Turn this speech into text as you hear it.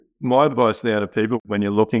my advice now to people when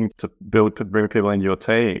you're looking to bring people into your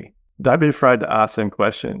team, don't be afraid to ask them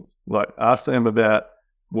questions. Like ask them about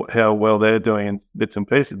how well they're doing in bits and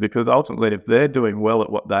pieces, because ultimately if they're doing well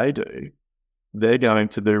at what they do, they're going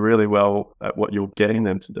to do really well at what you're getting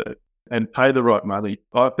them to do. And pay the right money.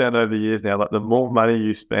 I've found over the years now, like the more money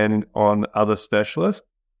you spend on other specialists,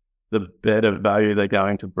 the better value they're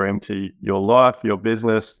going to bring to your life, your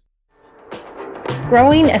business.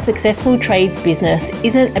 Growing a successful trades business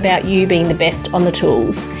isn't about you being the best on the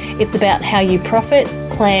tools. It's about how you profit,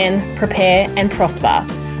 plan, prepare, and prosper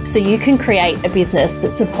so you can create a business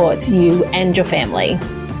that supports you and your family.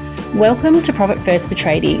 Welcome to Profit First for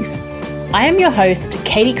Tradies. I am your host,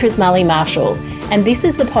 Katie Krismali Marshall, and this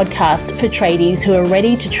is the podcast for tradies who are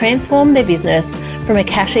ready to transform their business from a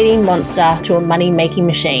cash-eating monster to a money-making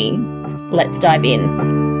machine. Let's dive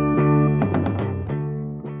in.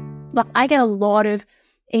 Look, I get a lot of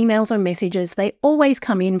emails or messages. They always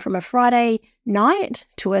come in from a Friday night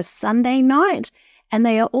to a Sunday night, and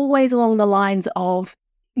they are always along the lines of,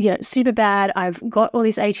 super bad. I've got all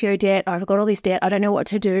this ATO debt. I've got all this debt. I don't know what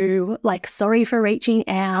to do. Like, sorry for reaching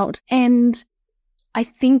out. And I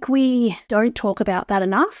think we don't talk about that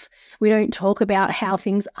enough. We don't talk about how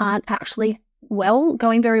things aren't actually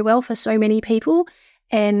going very well for so many people.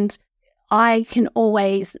 And I can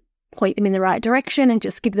always point them in the right direction and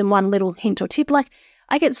just give them one little hint or tip. Like,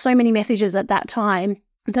 I get so many messages at that time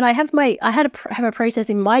that I have a process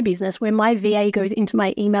in my business where my VA goes into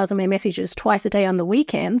my emails and my messages twice a day on the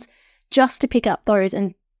weekends just to pick up those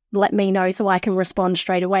and let me know so I can respond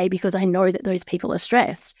straight away, because I know that those people are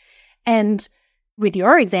stressed. And with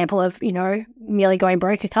your example of, nearly going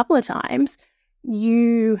broke a couple of times,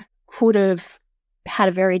 you could have had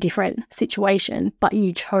a very different situation, but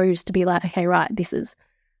you chose to be like, okay, right, it's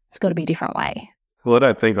got to be a different way. Well, I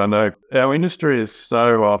don't think I know. Our industry is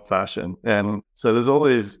so old-fashioned, and so there's all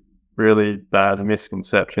these really bad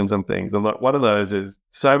misconceptions and things. And like one of those is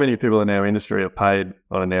so many people in our industry are paid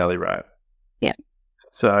on an hourly rate. Yeah.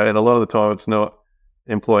 So, and a lot of the time it's not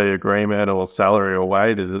employee agreement or salary or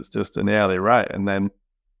wages, it's just an hourly rate. And then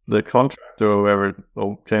the contractor or whoever,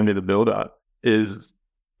 or currently the builder, is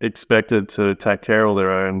expected to take care of all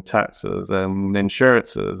their own taxes and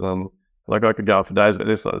insurances. And like I could go on for days like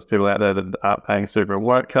this, like there's people out there that aren't paying super and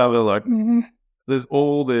won't cover. Like there's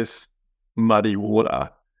all this muddy water.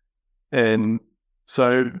 And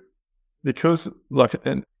so because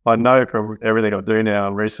and I know from everything I do now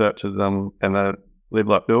and researches and I live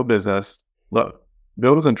like build business, like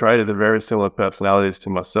builders and traders are very similar personalities to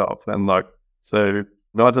myself. And so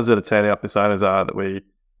 9 times out of 10, our personas are that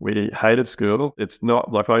we hated school. It's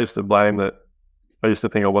not like I used to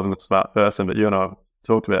think I wasn't a smart person, but you and I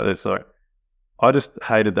talked about this. Like, I just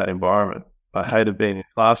hated that environment. I hated being in the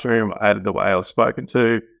classroom. I hated the way I was spoken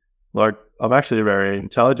to. Like, I'm actually a very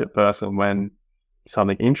intelligent person when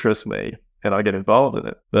something interests me and I get involved in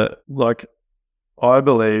it. But I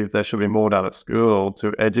believe there should be more done at school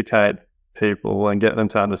to educate people and get them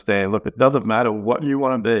to understand, look, it doesn't matter what you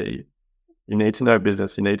want to be. You need to know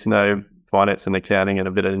business. You need to know finance and accounting and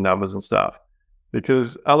a bit of numbers and stuff.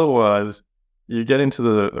 Because otherwise, you get into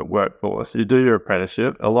the workforce, you do your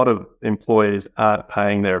apprenticeship. A lot of employees aren't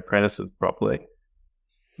paying their apprentices properly.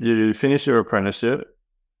 You finish your apprenticeship,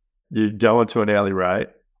 you go into an hourly rate,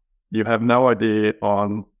 you have no idea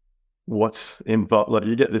on what's involved. Like,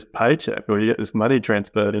 you get this paycheck or you get this money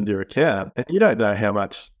transferred into your account, and you don't know how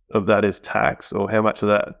much of that is tax or how much of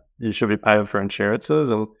that you should be paying for insurances.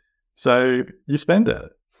 And so you spend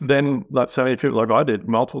it. Then, like so many people, like I did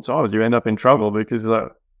multiple times, you end up in trouble because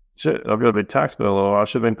shit, I've got a big tax bill, or I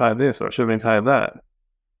should have been paying this, or I should have been paying that.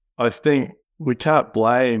 I think we can't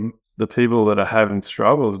blame the people that are having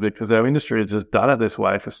struggles because our industry has just done it this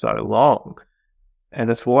way for so long. And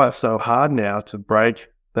that's why it's so hard now to break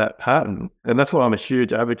that pattern. And that's why I'm a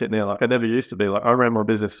huge advocate now. Like, I never used to be. Like, I ran my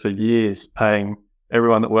business for years paying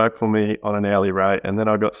everyone that worked for me on an hourly rate. And then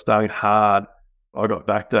I got stung hard. I got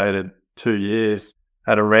backdated 2 years.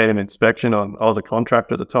 Had a random inspection I was a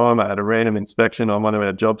contractor at the time. I had a random inspection on one of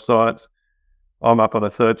our job sites. I'm up on a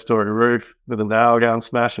 3rd-story roof with a nail gun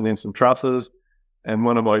smashing in some trusses. And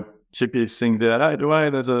one of my chippies sings out, "Hey,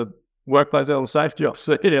 Duayne, there's a workplace health and safety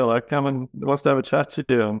officer here, come and wants to have a chat to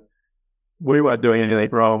you." And we weren't doing anything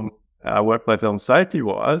wrong workplace health and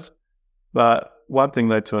safety-wise, but one thing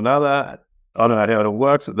led to another. I don't know how it all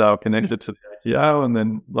works, but they were connected to the ATO, and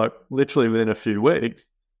then literally within a few weeks,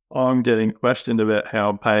 I'm getting questioned about how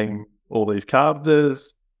I'm paying all these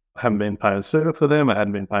carpenters. I haven't been paying super for them. I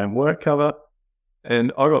hadn't been paying work cover.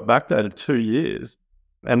 And I got backdated 2 years.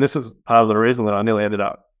 And this is part of the reason that I nearly ended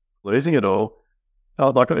up losing it all.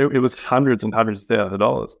 like it was hundreds and hundreds of thousands of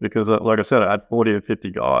dollars because, like I said, I had 40 or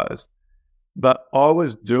 50 guys. But I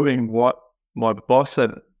was doing what my boss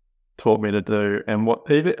had taught me to do, and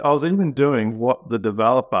I was even doing what the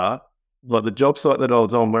developer, like the job site that I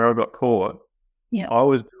was on where I got caught, I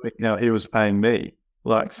was doing how he was paying me.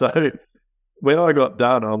 Like, so when I got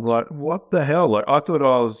done, I'm like, what the hell? Like, I thought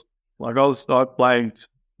I blamed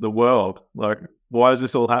the world. Like, why is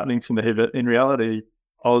this all happening to me? But in reality,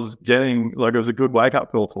 I was getting, like, it was a good wake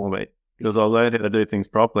up call for me because I learned how to do things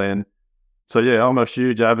properly. And so, yeah, I'm a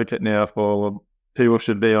huge advocate now for people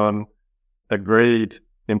should be on agreed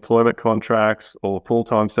employment contracts or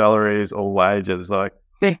full-time salaries or wages. Like,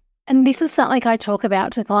 and this is something I talk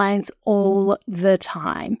about to clients all the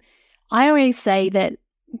time. I always say that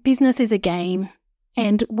business is a game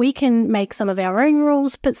and we can make some of our own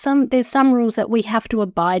rules, but there's some rules that we have to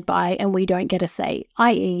abide by and we don't get a say,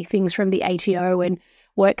 i.e. things from the ATO and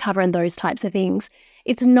work cover and those types of things.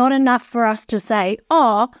 It's not enough for us to say,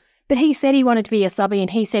 oh, but he said he wanted to be a subby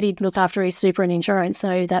and he said he'd look after his super and insurance,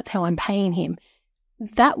 so that's how I'm paying him.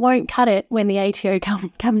 That won't cut it when the ATO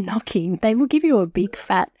come knocking. They will give you a big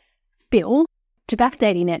fat bill to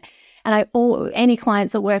backdating it. And any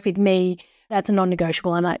clients that work with me, that's a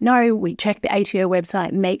non-negotiable. I'm like, no, we check the ATO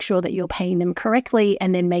website, make sure that you're paying them correctly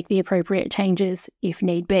and then make the appropriate changes if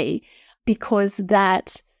need be. Because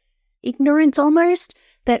that ignorance almost,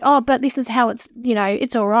 that, oh, but this is how it's,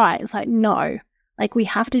 it's all right. It's like, no, like we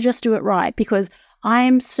have to just do it right because I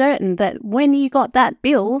am certain that when you got that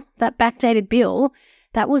bill, that backdated bill,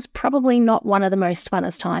 that was probably not one of the most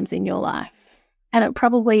funnest times in your life. And it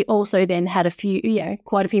probably also then had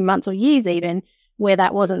quite a few months or years even where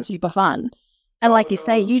that wasn't super fun. And like you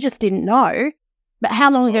say, you just didn't know. But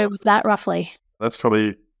how long ago was that roughly? That's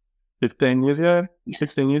probably 15 years ago,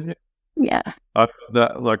 16 years ago. Yeah.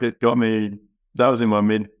 It got me, that was in my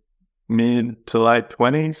mid to late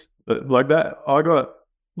 20s. But like that,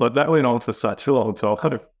 that went on for such a long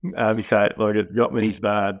time. It got me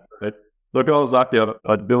bad. Look, I was lucky.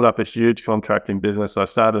 I'd built up a huge contracting business. I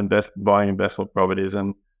started buying investment properties,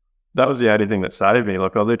 and that was the only thing that saved me.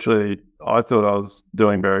 Like, I thought I was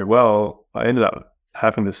doing very well. I ended up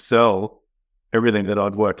having to sell everything that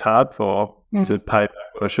I'd worked hard for to pay back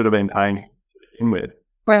what I should have been paying to begin with.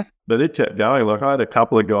 Yeah. But it kept going. Like, I had a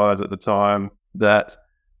couple of guys at the time that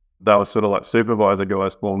they were sort of like supervisor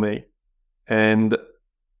guys for me, and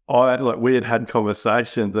we had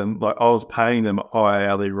conversations, and like I was paying them a high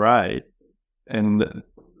hourly rate. And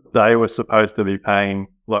they were supposed to be paying,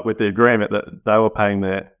 like with the agreement that they were paying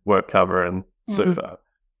their work cover and super.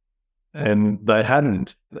 And they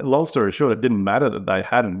hadn't. Long story short, it didn't matter that they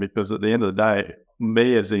hadn't because at the end of the day,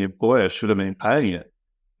 me as the employer should have been paying it.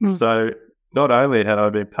 So not only had I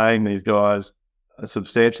been paying these guys a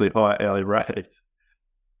substantially higher hourly rate,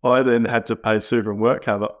 I then had to pay super and work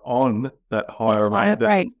cover on that higher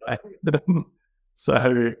rate.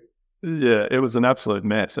 So, yeah, it was an absolute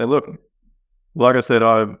mess. And look, like I said,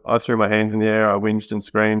 I threw my hands in the air. I whinged and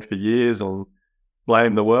screamed for years and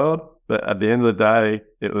blamed the world. But at the end of the day,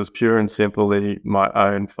 it was pure and simply my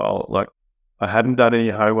own fault. Like, I hadn't done any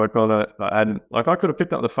homework on it. I could have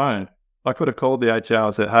picked up the phone. I could have called the HR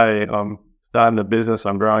and said, hey, I'm starting a business.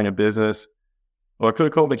 I'm growing a business. Or I could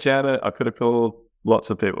have called the accountant. I could have called lots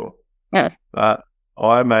of people. Yeah. But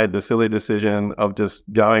I made the silly decision of just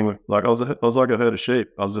going, like I was like a herd of sheep.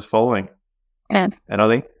 I was just following. Yeah. And I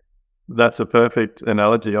think that's a perfect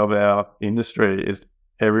analogy of our industry is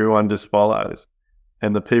everyone just follows.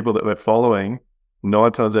 And the people that we're following,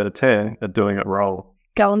 9 times out of 10 are doing it wrong.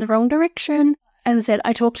 Go in the wrong direction. As I said,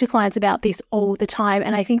 I talk to clients about this all the time.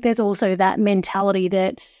 And I think there's also that mentality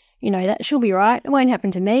that, that she'll be right. It won't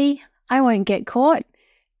happen to me. I won't get caught.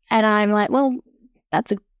 And I'm like, well,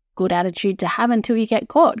 that's a good attitude to have until you get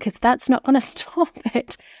caught because that's not going to stop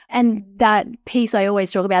it. And that piece I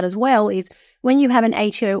always talk about as well is when you have an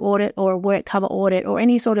ATO audit or a work cover audit or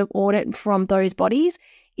any sort of audit from those bodies,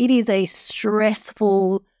 it is a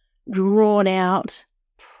stressful, drawn-out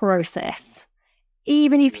process.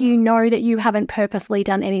 Even if you know that you haven't purposely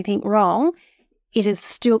done anything wrong, it is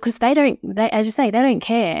still, because as you say, they don't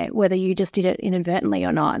care whether you just did it inadvertently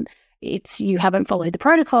or not. It's you haven't followed the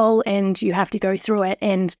protocol and you have to go through it.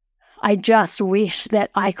 And I just wish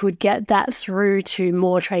that I could get that through to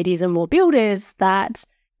more tradies and more builders, that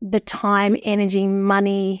the time, energy,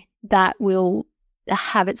 money that will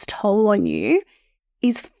have its toll on you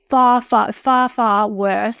is far, far, far, far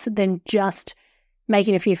worse than just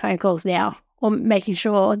making a few phone calls now or making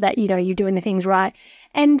sure that, you're doing the things right.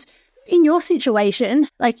 And in your situation,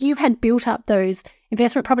 like you had built up those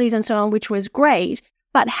investment properties and so on, which was great.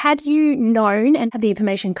 But had you known and had the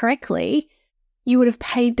information correctly, you would have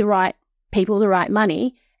paid the right people the right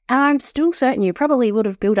money. And I'm still certain you probably would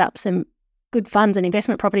have built up some good funds and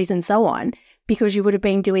investment properties and so on because you would have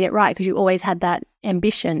been doing it right because you always had that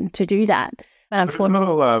ambition to do that. But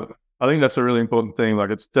unfortunately, I think that's a really important thing. Like,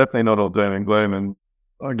 it's definitely not all doom and gloom. And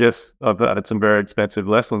I guess I've had some very expensive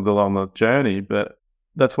lessons along the journey. But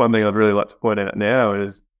that's one thing I'd really like to point out now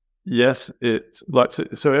is, yes, it's like,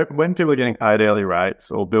 so when people are getting paid hourly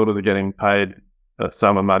rates or builders are getting paid a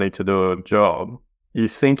sum of money to do a job, you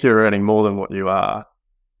think you're earning more than what you are.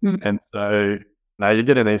 And so now you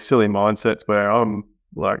get in these silly mindsets where I'm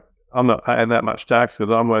not paying that much tax because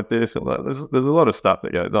I'm worth this. And there's a lot of stuff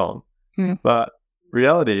that goes on. But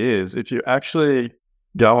reality is, if you actually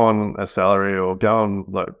go on a salary or go on,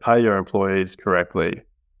 like, pay your employees correctly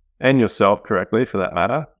and yourself correctly for that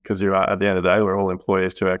matter, because you are, at the end of the day, we're all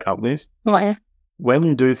employees to our companies. When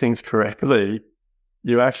you do things correctly,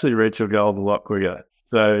 you actually reach your goal a lot quicker.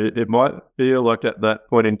 So it might feel like at that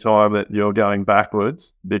point in time that you're going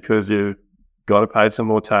backwards because you've got to pay some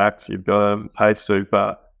more tax, you've got to pay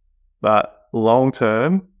super, but long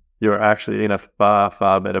term, you're actually in a far,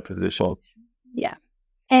 far better position. Yeah.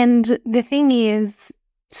 And the thing is,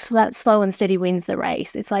 that slow and steady wins the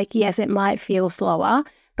race. It's like, yes, it might feel slower,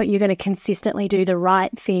 but you're going to consistently do the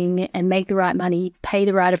right thing and make the right money, pay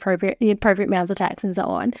the right appropriate amounts of tax and so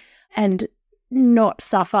on, and not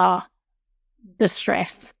suffer the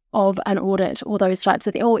stress of an audit or those types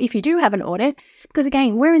of things. Or if you do have an audit, because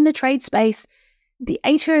again, we're in the trade space, the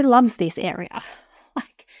ATO loves this area.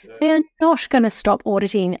 They're not going to stop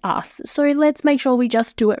auditing us. So let's make sure we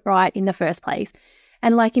just do it right in the first place.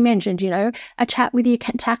 And like you mentioned, a chat with your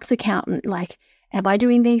tax accountant, like, am I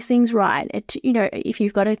doing these things right? If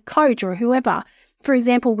you've got a coach or whoever. For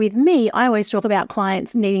example, with me, I always talk about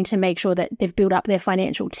clients needing to make sure that they've built up their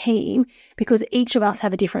financial team because each of us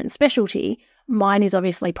have a different specialty. Mine is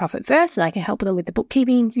obviously profit first, and I can help them with the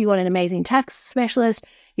bookkeeping. You want an amazing tax specialist,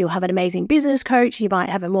 you'll have an amazing business coach, you might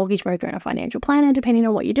have a mortgage broker and a financial planner, depending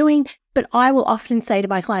on what you're doing. But I will often say to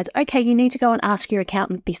my clients, okay, you need to go and ask your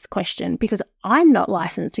accountant this question because I'm not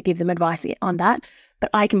licensed to give them advice on that,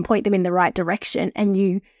 but I can point them in the right direction.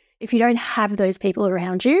 And if you don't have those people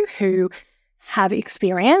around you who have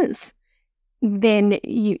experience, then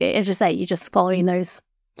you, as you say, you're just following those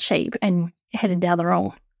sheep and headed down the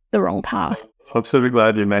wrong path. I'm super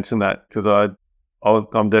glad you mentioned that because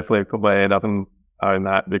I'm definitely put my hand up and own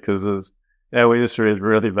that because our industry is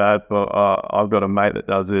really bad for I've got a mate that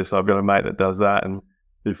does this, I've got a mate that does that, and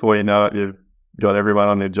before you know it, you've got everyone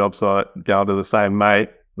on your job site going to the same mate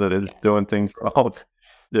that is doing things wrong.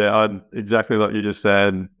 Yeah, exactly like you just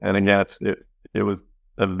said. And again, it was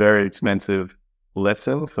a very expensive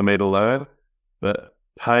lesson for me to learn, but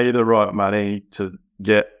pay the right money to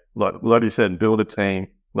get, like you said, build a team.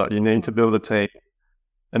 Like, you need to build a team.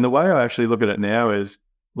 And the way I actually look at it now is,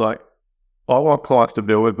 like, I want clients to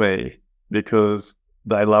build with me because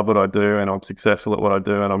they love what I do and I'm successful at what I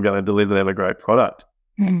do and I'm going to deliver them a great product.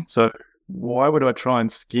 So why would I try and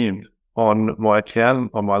skim on my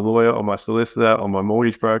accountant, on my lawyer, on my solicitor, on my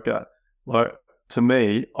mortgage broker? Like, to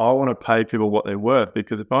me, I want to pay people what they're worth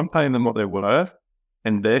because if I'm paying them what they're worth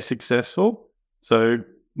and they're successful, so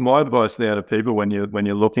my advice now to people when you're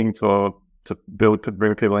looking to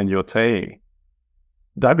bring people into your team,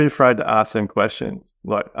 don't be afraid to ask them questions.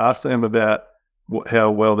 Like, ask them about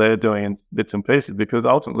how well they're doing in bits and pieces, because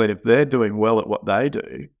ultimately, if they're doing well at what they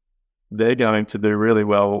do, they're going to do really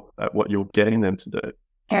well at what you're getting them to do.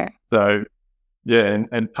 Yeah. So, yeah,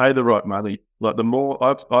 and pay the right money. Like, the more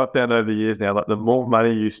I've found over the years now, like, the more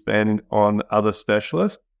money you spend on other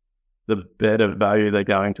specialists, the better value they're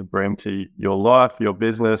going to bring to your life, your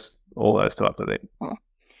business, all those types of things.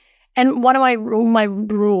 And one of my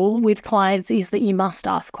rule with clients is that you must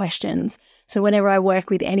ask questions. So whenever I work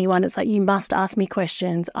with anyone, it's like, you must ask me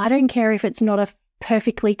questions. I don't care if it's not a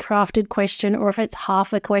perfectly crafted question or if it's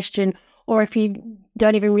half a question or if you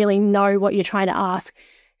don't even really know what you're trying to ask.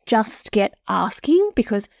 Just get asking,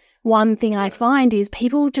 because one thing I find is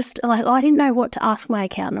people just like, I didn't know what to ask my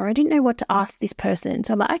accountant or I didn't know what to ask this person.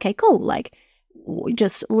 So I'm like, okay, cool. Like,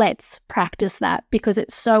 just let's practice that, because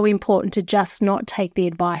it's so important to just not take the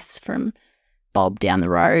advice from Bob down the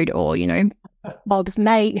road or, Bob's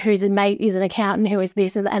mate, who's a mate is an accountant who is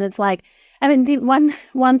this. And it's like, I mean, the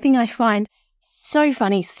one thing I find so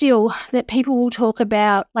funny still that people will talk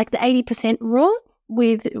about, like the 80% rule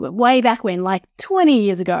with way back when, like 20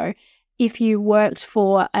 years ago, if you worked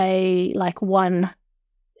for if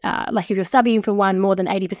you're subbing for one more than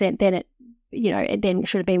 80%, then it then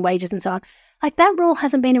should have been wages and so on. Like, that rule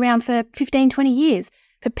hasn't been around for 15, 20 years,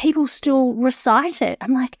 but people still recite it.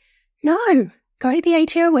 I'm like, no, go to the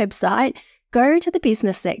ATO website, go to the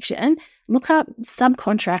business section, look up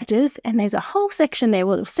subcontractors, and there's a whole section there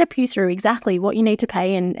where it'll step you through exactly what you need to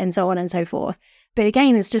pay and so on and so forth. But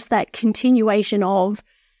again, it's just that continuation of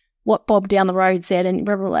what Bob down the road said, and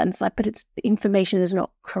it's like, but the information is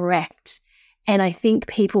not correct. And I think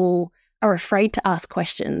people are afraid to ask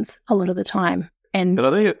questions a lot of the time. And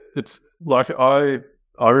I think it's like I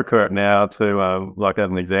recur it now to like as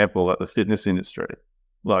an example, like the fitness industry.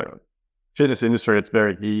 Like fitness industry, it's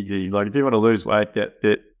very easy. Like if you want to lose weight, get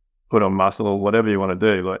fit, put on muscle, or whatever you want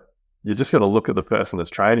to do, like you just got to look at the person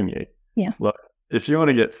that's training you. Yeah. Like if you want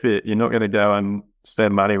to get fit, you're not going to go and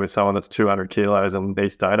spend money with someone that's 200 kilos and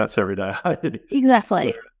eats donuts every day.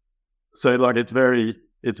 Exactly. So like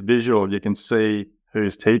it's visual. You can see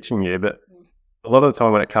who's teaching you, but a lot of the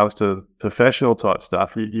time when it comes to professional type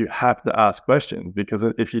stuff, you have to ask questions, because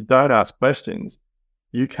if you don't ask questions,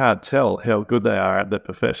 you can't tell how good they are at their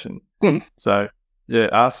profession. So yeah,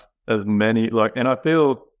 ask as many, and I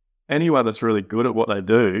feel anyone that's really good at what they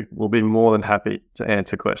do will be more than happy to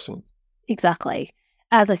answer questions. Exactly.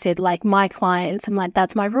 As I said, like my clients, I'm like,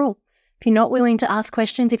 that's my rule. If you're not willing to ask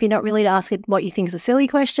questions, if you're not willing to ask what you think is a silly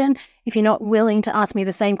question, if you're not willing to ask me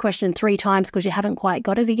the same question 3 times because you haven't quite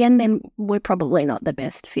got it again, then we're probably not the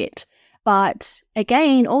best fit. But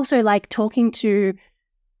again, also like talking to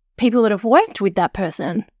people that have worked with that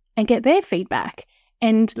person and get their feedback.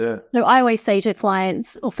 And so I always say to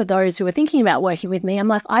clients, or for those who are thinking about working with me, I'm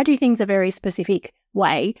like, I do things a very specific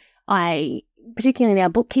way. Particularly in our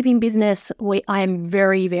bookkeeping business, I am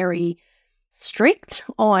very, very strict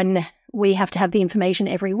on, we have to have the information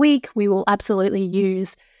every week. We will absolutely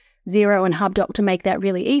use Xero and HubDoc to make that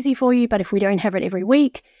really easy for you. But if we don't have it every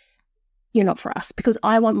week, you're not for us, because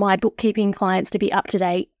I want my bookkeeping clients to be up to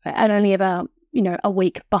date and only ever, a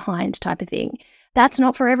week behind type of thing. That's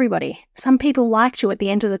not for everybody. Some people like to, at the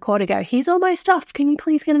end of the quarter, go, here's all my stuff. Can you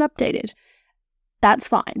please get it updated? That's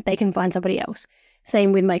fine. They can find somebody else.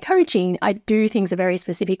 Same with my coaching. I do things a very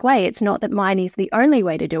specific way. It's not that mine is the only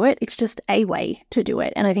way to do it. It's just a way to do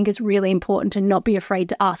it. And I think it's really important to not be afraid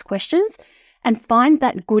to ask questions and find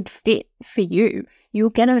that good fit for you. You'll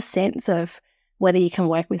get a sense of whether you can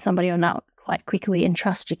work with somebody or not quite quickly, and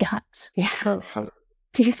trust your gut. Yeah.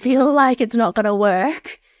 If you feel like it's not going to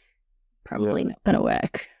work, probably not going to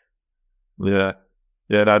work. Yeah.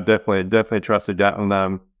 Yeah, no, definitely trust your gut. And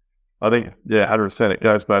I think, 100%, it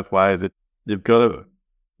goes both ways. You've got to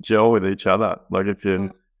gel with each other. Like if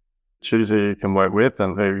you choose who you can work with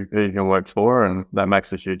and who you can work for, and that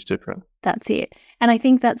makes a huge difference. That's it. And I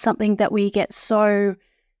think that's something that we get so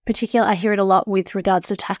particular. I hear it a lot with regards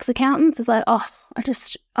to tax accountants. It's like, I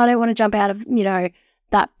don't want to jump out of,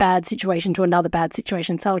 that bad situation to another bad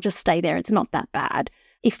situation. So I'll just stay there. It's not that bad.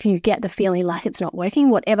 If you get the feeling like it's not working,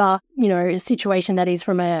 whatever, situation that is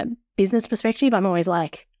from a business perspective, I'm always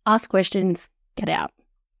like, ask questions, get out.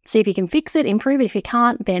 See if you can fix it, improve it. If you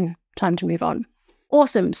can't, then time to move on.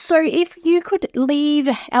 Awesome. So if you could leave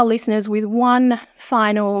our listeners with one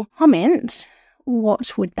final comment,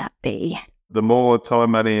 what would that be? The more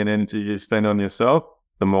time, money and energy you spend on yourself,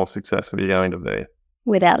 the more successful you're going to be.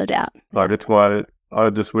 Without a doubt. Like it's why I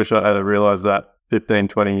just wish I had realised that 15,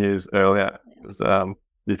 20 years earlier. Because,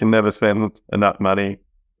 you can never spend enough money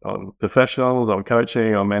on professionals, on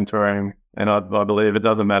coaching, on mentoring. And I believe it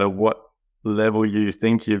doesn't matter what level you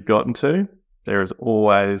think you've gotten to, there is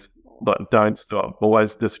always, don't stop.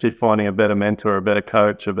 Always just keep finding a better mentor, a better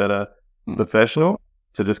coach, a better professional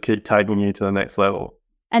to just keep taking you to the next level.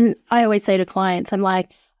 And I always say to clients,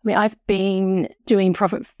 I've been doing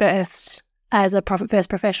Profit First as a Profit First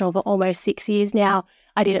professional for almost 6 years now.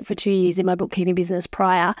 I did it for 2 years in my bookkeeping business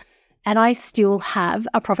prior. And I still have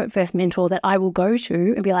a Profit First mentor that I will go to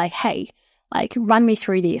and be like, hey, run me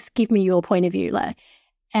through this. Give me your point of view.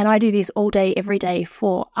 And I do this all day, every day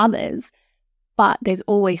for others, but there's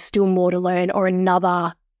always still more to learn, or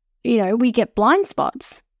another, we get blind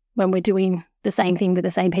spots when we're doing the same thing with the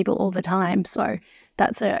same people all the time. So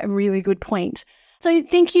that's a really good point. So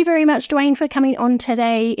thank you very much, Duayne, for coming on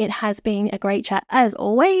today. It has been a great chat as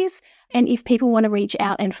always. And if people want to reach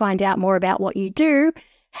out and find out more about what you do,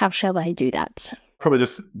 how shall they do that? Probably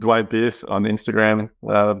just Duayne Pearce on Instagram.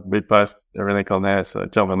 We post everything on there. So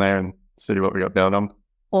jump on there and see what we got going on.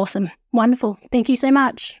 Awesome. Wonderful. Thank you so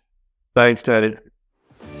much. Thanks, Tony.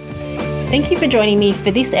 Thank you for joining me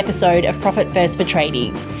for this episode of Profit First for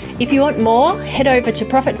Tradies. If you want more, head over to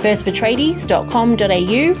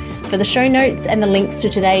profitfirstfortradies.com.au for the show notes and the links to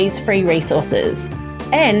today's free resources.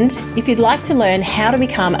 And if you'd like to learn how to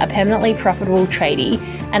become a permanently profitable tradie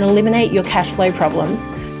and eliminate your cash flow problems,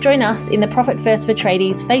 join us in the Profit First for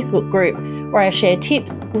Tradies Facebook group, where I share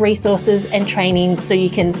tips, resources and trainings so you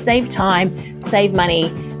can save time, save money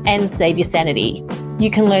and save your sanity. You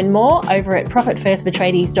can learn more over at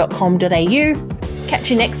profitfirstfortraders.com.au. Catch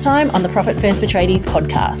you next time on the Profit First for Tradies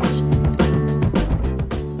podcast.